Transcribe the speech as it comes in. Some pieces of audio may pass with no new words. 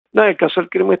No, el caso del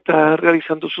crimen está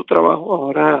realizando su trabajo.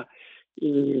 Ahora,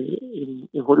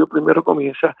 en julio primero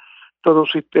comienza todo un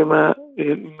sistema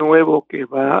nuevo que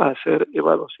va a hacer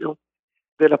evaluación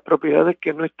de las propiedades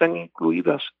que no están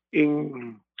incluidas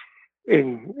en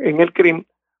el crimen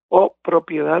o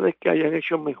propiedades que hayan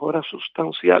hecho mejoras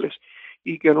sustanciales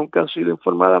y que nunca han sido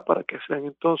informadas para que sean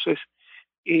entonces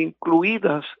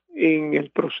incluidas en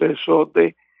el proceso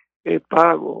de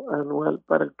pago anual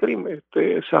para el crimen.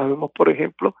 Sabemos, por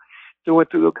ejemplo, de un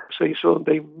estudio que se hizo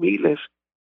donde hay miles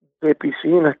de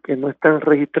piscinas que no están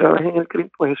registradas en el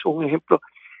crimen, pues eso es un ejemplo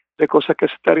de cosas que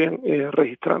se estarían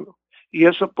registrando. Y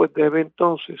eso pues debe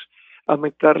entonces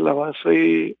aumentar la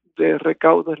base de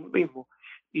recaudo del mismo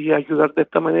y ayudar de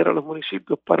esta manera a los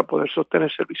municipios para poder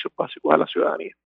sostener servicios básicos a la ciudadanía.